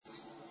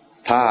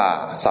ถ้า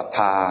ศรัทธ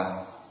า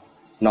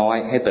น้อย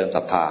ให้เติมศ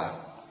รัทธา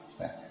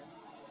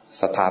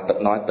ศรัทธา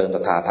น้อยเติมศ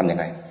รัทธาทำยัง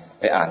ไง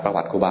ไปอ่านประ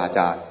วัติครูบาอาจ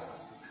ารย์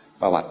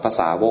ประวัติภาษ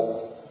าวก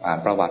อ่าน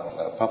ประวัติ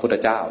พระพุทธ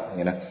เจ้าอย่าง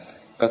นี้นะ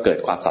ก็เกิด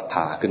ความศรัทธ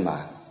าขึ้นมา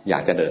อยา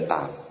กจะเดินต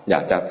ามอย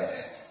ากจะ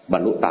บร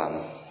รลุตาม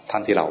ท่า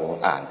นที่เรา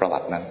อ่านประวั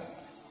ตินั้น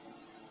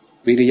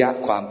วิริยะ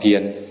ความเพีย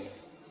ร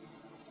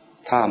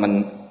ถ้ามั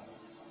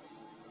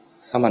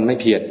นไม่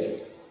เพียร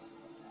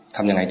ท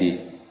ำยังไงดี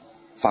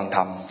ฟังธร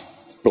รม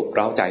ปลุกเ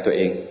ร้าใจตัวเ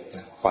อง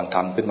ฟังธร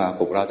รมขึ้นมา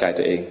ปลุกเร้าใจ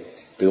ตัวเอง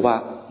หรือว่า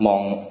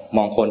ม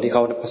องคนที่เข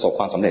าประสบ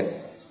ความสำเร็จ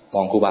ม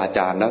องครูบาอาจ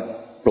ารย์แล้ว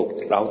ปลุก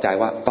เร้าใจ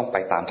ว่าต้องไป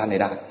ตามท่านให้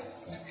ได้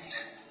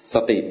ส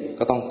ติ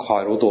ก็ต้องคอ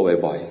ยรู้ตัว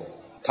บ่อย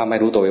ๆถ้าไม่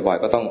รู้ตัวบ่อย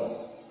ๆก็ต้อง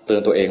เตือ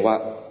นตัวเองว่า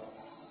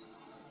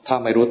ถ้า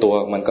ไม่รู้ตัว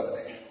มันก็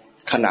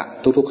ขณะ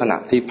ทุกๆขณะ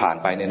ที่ผ่าน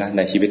ไปเนี่ยนะใ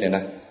นชีวิตเนี่ยน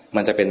ะ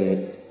มันจะเป็น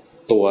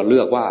ตัวเลื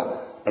อกว่า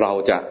เรา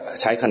จะ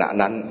ใช้ขณะ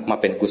นั้นมา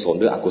เป็นกุศล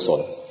หรืออกุศล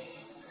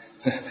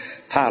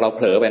ถ้าเราเ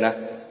ผลอไปนะ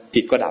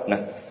จิตก็ดับน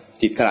ะ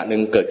จิตขณะหนึ่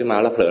งเกิดขึ้นมา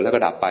แล้วเผลอแล้วก็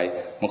ดับไป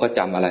มันก็จ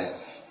ำอะไร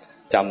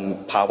จ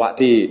ำภาวะ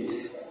ที่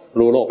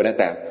รู้โลกไปได้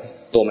แต่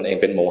ตัวมันเอง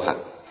เป็นโมหะ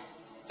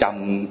จ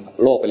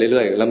ำโลกไปเ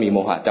รื่อยๆแล้วมีโม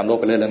หะจำโลก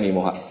ไปเรื่อยแล้วมีโม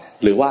หะ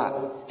หรือว่า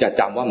จะ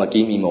จำว่าเมื่อ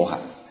กี้มีโมหะ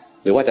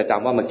หรือว่าจะจ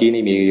ำว่าเมื่อกี้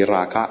นี่มีร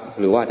าคะ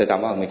หรือว่าจะจ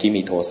ำว่าเมื่อกี้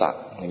มีโทสะ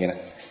อย่างเงี้ยน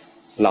ะ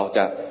เราจ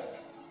ะ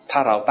ถ้า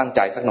เราตั้งใจ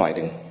สักหน่อยห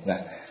นึ่งนะ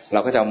เรา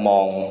ก็จะมอ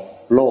ง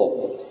โลก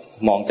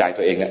มองใจ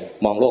ตัวเองเนี่ย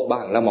มองโลกบ้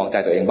างแล้วมองใจ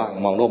ตัวเองบ้าง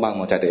มองโลกบ้าง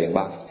มองใจตัวเอง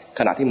บ้าง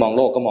ขณะที่มองโ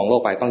ลกก็มองโล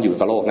กไปต้องอยู่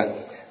กับโลกนะ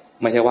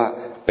ไม่ใช่ว่า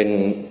เป็น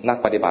นัก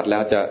ปฏิบัติแล้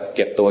วจะเ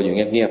ก็บตัวอยู่เ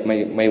งียบๆ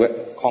ไม่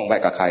คล้องแว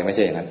ะกับใครไม่ใ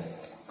ช่อย่างนั้น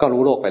ก็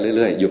รู้โลกไปเ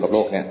รื่อยๆอยู่กับโล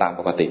กเนี่ยตาม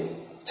ปกติ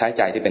ใช้ใ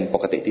จที่เป็นป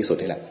กติที่สุด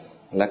นี่แหละ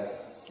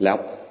แล้ว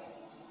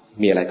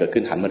มีอะไรเกิด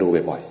ขึ้นหันมาดู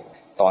บ่อย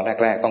ๆตอน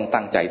แรกๆต้อง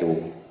ตั้งใจดู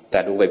แต่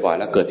ดูบ่อยๆ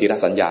แล้วเกิดทีละ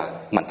สัญญา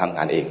มันทำง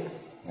านเอง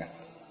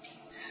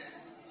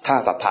ถ้า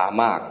ศรัทธา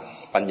มาก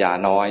ปัญญา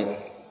น้อย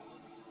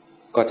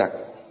ก็จะ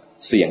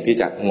เสี่ยงที่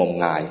จะงม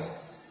งาย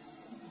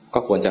ก็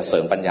ควรจะเสริ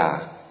มปัญญา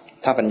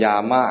ถ้าปัญญา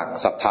มาก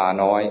ศรัทธา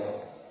น้อย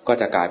ก็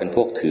จะกลายเป็นพ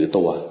วกถือ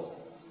ตัว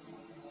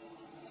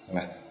ใช่ไห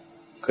ม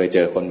เคยเจ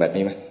อคนแบบ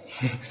นี้ไหม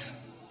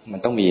มัน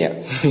ต้องมี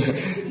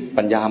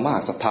ปัญญามาก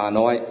ศรัทธา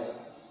น้อย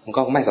มัน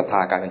ก็ไม่ศรัทธา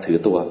กลายเป็นถือ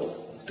ตัว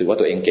ถือว่า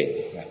ตัวเองเก่ง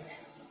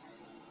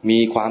มี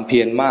ความเพี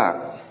ยรมาก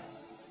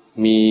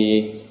มี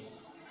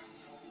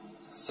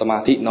สมา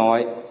ธิน้อย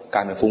กล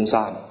ายเป็นฟุ้ง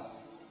ซ่าน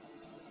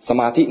ส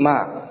มาธิมา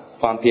ก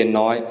ความเพียร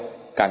น้อย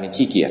กลายเป็น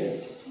ขี้เกียจ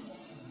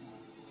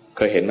เ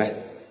คยเห็นไหม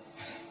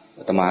อ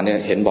าตมาเนี่ย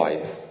เห็นบ่อย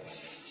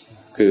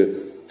คือ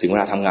ถึงเว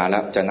ลาทำงานแล้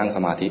วจะนั่งส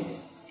มาธิ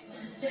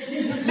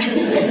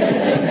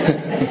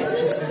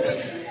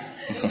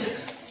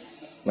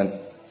มัน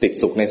ติด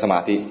สุขในสมา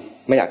ธิ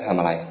ไม่อยากทำ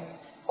อะไร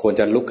ควร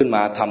จะลุกขึ้นม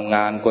าทำง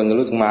านควรจะ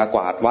ลุกขึ้นมาก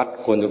วาดวัด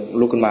ควรจะ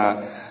ลุกขึ้นมา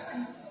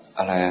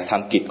อะไรท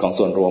ำกิจของ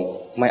ส่วนรวม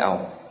ไม่เอา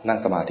นั่ง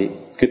สมาธิ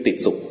คือติด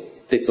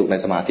สุขใน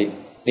สมาธิ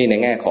นี่ใน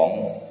แง่ของ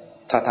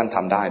ถ้าท่านท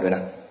ำได้ด้วยน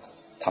ะ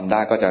ทำได้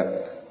ก็จะ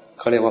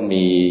เขาเรียกว่า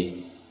มี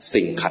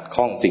สิ่งขัด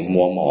ข้องสิ่ง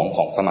มัวหมองข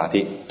องสมาธิ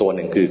ตัวห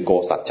นึ่งคือโก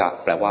สัจฉะ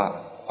แปลว่า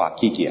ความ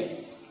ขี้เกียจ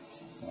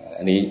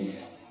อัน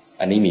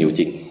นี้มีอยู่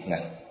จริงน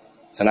ะ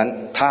ฉะนั้น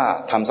ถ้า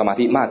ทำสมา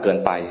ธิมากเกิน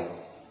ไป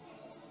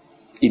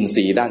อินท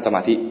รีย์ด้านสม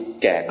าธิ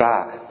แก่กล้า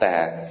แต่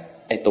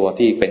ไอตัว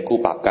ที่เป็นคู่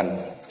ปรับกัน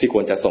ที่ค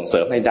วรจะส่งเสริ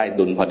มให้ได้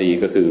ดุลพอดี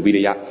ก็คือวิ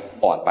ริยะ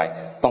อ่อนไป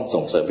ต้อง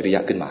ส่งเสริมวิริย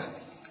ะขึ้นมา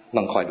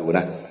ต้องคอยดูน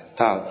ะ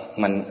ถ้า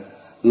มัน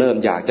เริ่ม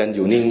อยากจะอ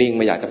ยู่นิ่งๆไ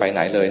ม่อยากจะไปไห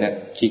นเลยเนี่ย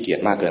ขี้เกียจ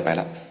มากเกินไปแ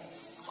ล้ว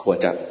ควร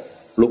จะ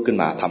ลุกขึ้น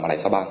มาทำอะไร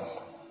ซะบ้าง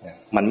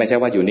มันไม่ใช่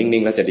ว่าอยู่นิ่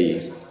งๆแล้วจะดี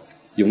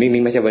อยู่นิ่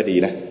งๆไม่ใช่ว่าดี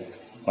นะ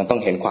มันต้อง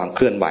เห็นความเค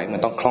ลื่อนไหวมั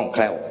นต้องคล่องแค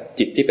ล่ว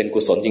จิตที่เป็น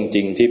กุศลจ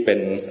ริงๆที่เป็น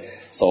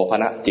โสภ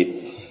ณจิต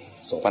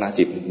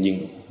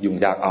ยุ่ง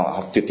ยากเอา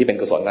จิตที่เป็น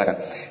กุศลแล้วกัน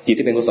จิต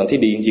ที่เป็นกุศลที่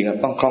ดีจริง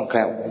ๆต้องคล่องแค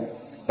ล่ว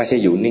ไม่ใช่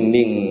อยู่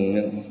นิ่ง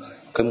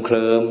ๆเค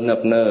ลิ้ม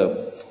ๆเนิบ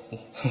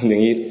ๆอย่า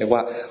งนี้เรียกว่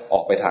าอ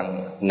อกไปทาง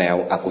แนว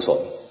อกุศล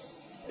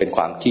เป็นค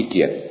วามขี้เ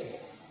กียจ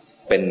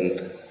เป็น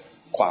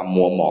ความ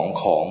มัวหมอง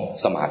ของ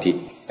สมาธิ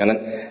ดังนั้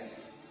น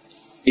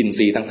อินท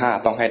รีย์ทั้ง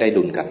5ต้องให้ได้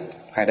ดุลกัน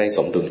ให้ได้ส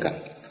มดุลกัน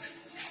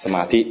สม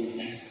าธิ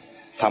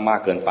ถ้ามาก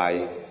เกินไป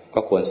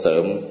ก็ควรเสริ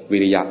มวิ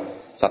ริยะ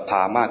ศรัทธ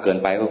ามากเกิน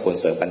ไปก็ควร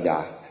เสริมปัญญา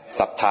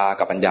ศรัทธา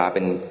กับปัญญา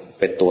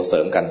เป็นตัวเสริ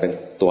มกันเป็น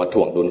ตัว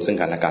ถ่วงดุลซึ่ง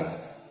กันและกัน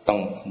ต้อง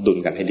ดุล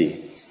กันให้ดี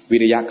วิ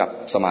ริยะกับ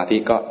สมาธิ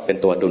ก็เป็น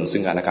ตัวดุลซึ่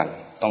งกันและกัน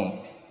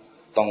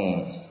ต้อง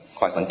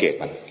คอยสังเกต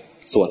มัน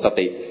ส่วนส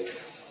ติ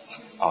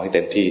เอาให้เ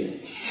ต็มที่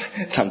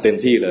ทำเต็ม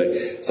ที่เลย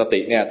สติ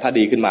เนี่ยถ้า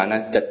ดีขึ้นมาน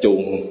ะจะจู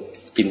ง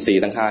อินทรี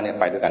ย์ทั้ง5เนี่ย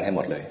ไปด้วยกันให้ห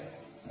มดเลย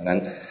ดังนั้น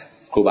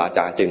ครูบาอาจ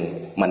ารย์จึง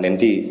มาเน้น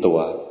ที่ตัว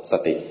ส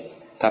ติ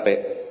ถ้าเป็น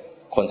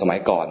คนสมัย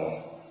ก่อน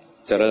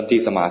จะเริ่มที่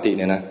สมาธิเ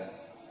นี่ยนะ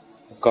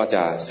ก็จ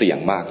ะเสี่ยง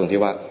มากตรงที่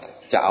ว่า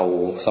จะเอา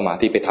สมา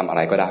ธิไปทำอะไ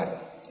รก็ได้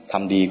ท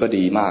ำดีก็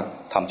ดีมาก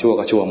ทำชั่ว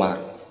ก็ชั่วมาก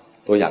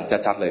ตัวอย่าง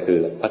ชัดๆเลยคือ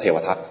พระเทว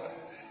ทัต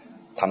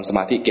ทำสม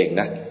าธิเก่ง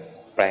นะ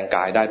แปลงก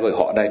ายได้ด้วยเห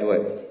าะได้ด้วย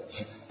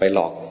ไปหล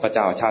อกพระเ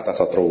จ้าชาติ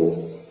ศัตรู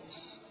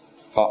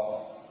เพราะ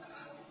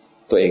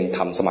ตัวเองท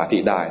ำสมาธิ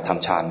ได้ท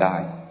ำฌานได้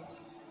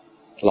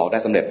หลอกได้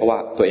สำเร็จเพราะว่า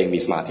ตัวเองมี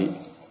สมาธิ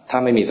ถ้า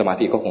ไม่มีสมา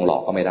ธิก็คงหลอ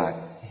กก็ไม่ได้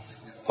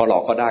พอหลอ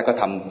กเขาได้ก็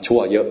ทำชั่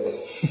วเยอะ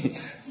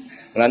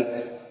เพราะฉะนั้น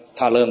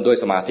ถ้าเริ่มด้วย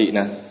สมาธิ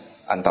นะ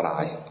อันตรา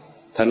ย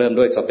ถ้าเริ่ม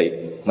ด้วยสติ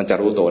มันจะ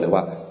รู้ตัวเลย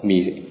ว่ามี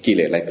กิเ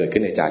ลสอะไรเกิด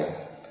ขึ้นในใจ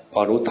พอ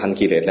รู้ทัน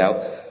กิเลสแล้ว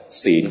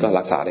ศีลก็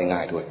รักษาได้ง่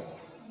ายด้วย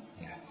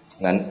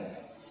งั้น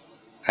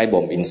ให้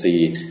บ่มอินทรี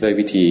ย์ด้วย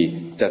วิธี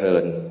เจริ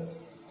ญ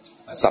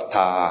ศรัทธ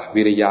า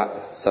วิริยะ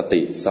ส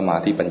ติสมา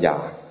ธิปัญญา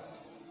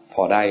พ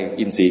อได้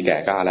อินทรีย์แก่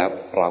กล้าแล้ว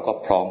เราก็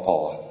พร้อมพอ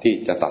ที่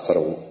จะตรัส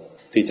รู้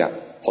ที่จะ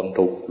พ้น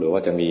ทุกข์หรือว่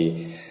าจะมี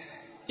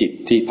จิต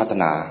ที่พัฒ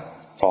นา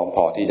พร้อมพ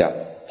อที่จะ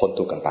พ้น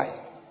ทุกข์กันไป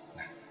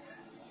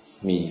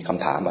มีค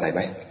ำถามอะไรไห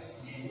ม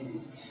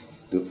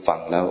ดูฟัง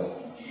แล้ว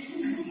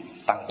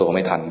ตั้งตัวไ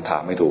ม่ทันถา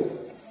มไม่ถูก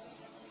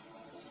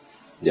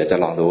เดี๋ยวจะ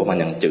ลองดูว่ามัน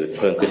ยังจืดเ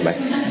พิ่มขึ้นไหม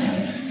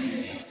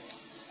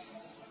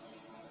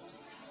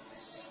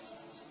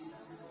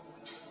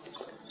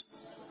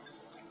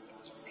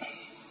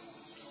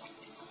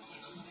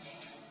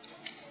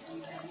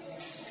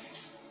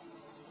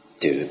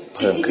จืดเ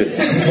พิ่มขึ้น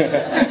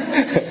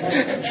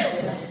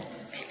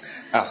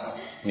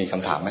มีค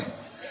ำถามไหม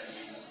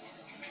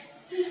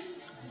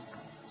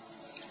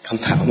ค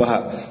ำถามว่า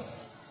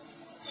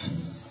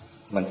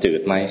มันจื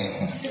ดไหม